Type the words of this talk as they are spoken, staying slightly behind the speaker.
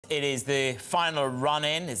it is the final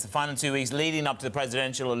run-in. It's the final 2 weeks leading up to the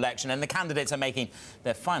presidential election, and the candidates are making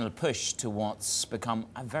their final push to what's become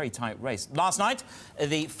a very tight race. Last night,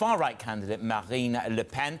 the far-right candidate Marine Le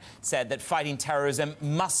Pen said that fighting terrorism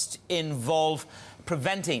must involve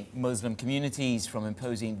preventing Muslim communities from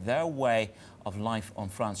imposing their way of life on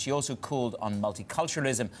France. She also called on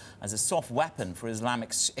multiculturalism as a soft weapon for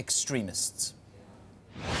Islamic extremists.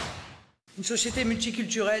 A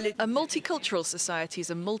multicultural society is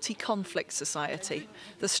a multi-conflict society.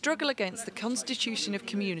 The struggle against the constitution of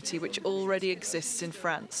community which already exists in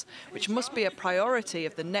France, which must be a priority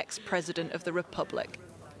of the next president of the Republic.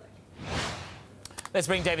 Let's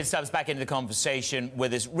bring David Stubbs back into the conversation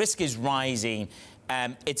with us. Risk is rising.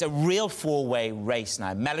 It's a real four-way race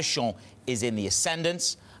now. Mélenchon is in the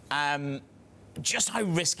ascendant. Just how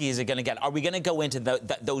risky is it going to get? Are we going to go into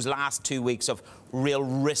those last 2 weeks of real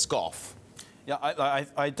risk-off? Yeah,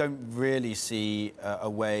 I don't really see a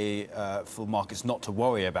way for markets not to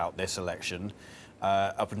worry about this election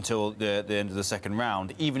up until the end of the second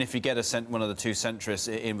round. Even if you get one of the two centrists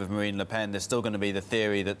in with Marine Le Pen, there's still going to be the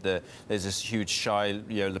theory that there's this huge shy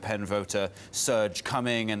Le Pen voter surge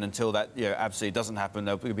coming, and until that absolutely doesn't happen,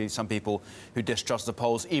 there'll be some people who distrust the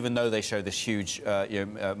polls, even though they show this huge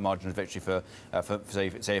margin of victory for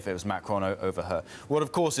say if it was Macron over her. What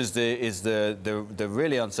of course is the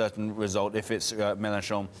really uncertain result if it's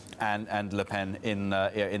Mélenchon and Le Pen in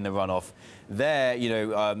the runoff. There,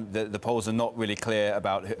 the polls are not really clear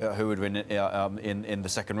about who would win in the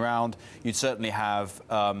second round. You'd certainly have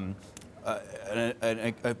a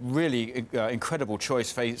really incredible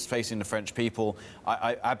choice facing the French people.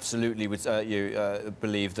 I absolutely would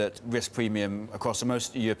believe that risk premium across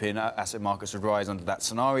most European asset markets would rise under that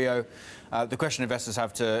scenario. The question investors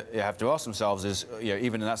have to ask themselves is,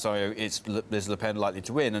 even in that scenario, is Le Pen likely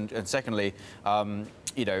to win? And secondly,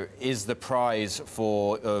 is the prize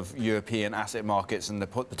of European asset markets and the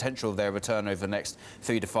potential of their return over the next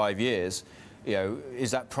 3 to 5 years,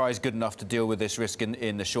 is that prize good enough to deal with this risk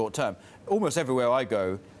in the short term? Almost everywhere I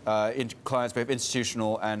go, clients, both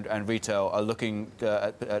institutional and retail, are looking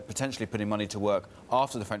at potentially putting money to work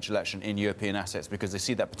after the French election in European assets because they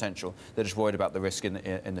see that potential. They're just worried about the risk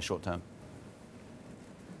in the short term.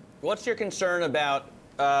 What's your concern about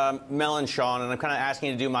Mélenchon? And I'm kind of asking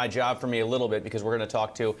you to do my job for me a little bit because we're going to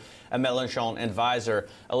talk to a Mélenchon advisor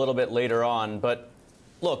a little bit later on. But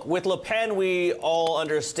look, with Le Pen, we all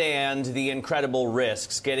understand the incredible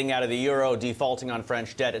risks, getting out of the euro, defaulting on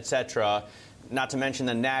French debt, etc., not to mention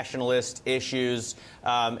the nationalist issues,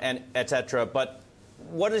 and etc. But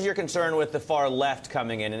what is your concern with the far left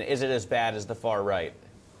coming in, and is it as bad as the far right?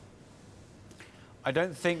 I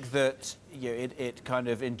don't think that it kind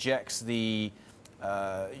of injects the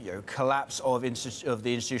collapse of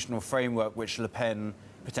the institutional framework which Le Pen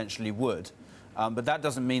potentially would. But that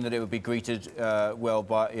doesn't mean that it would be greeted well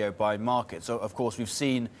by markets. So, of course, we've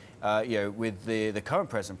seen with the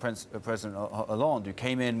current President Hollande, who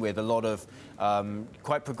came in with a lot of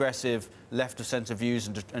quite progressive left-of-centre views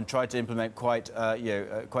and tried to implement quite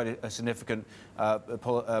a significant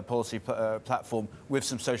policy platform with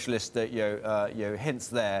some socialist hints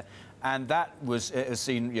there. And that was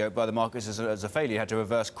seen by the markets as a failure. You had to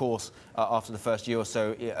reverse course after the first year or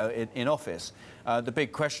so in office. The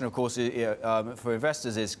big question, of course, for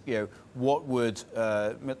investors is, what would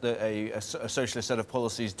a socialist set of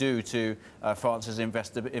policies do to France's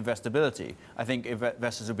investability? I think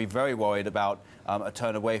investors would be very worried about a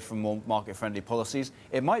turn away from more market-friendly policies.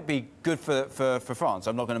 It might be good for France.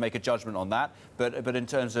 I'm not going to make a judgment on that. But in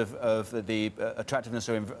terms of the attractiveness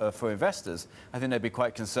for investors, I think they'd be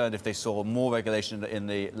quite concerned if they saw more regulation in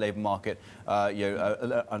the labour market,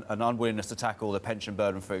 an unwillingness to tackle the pension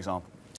burden, for example.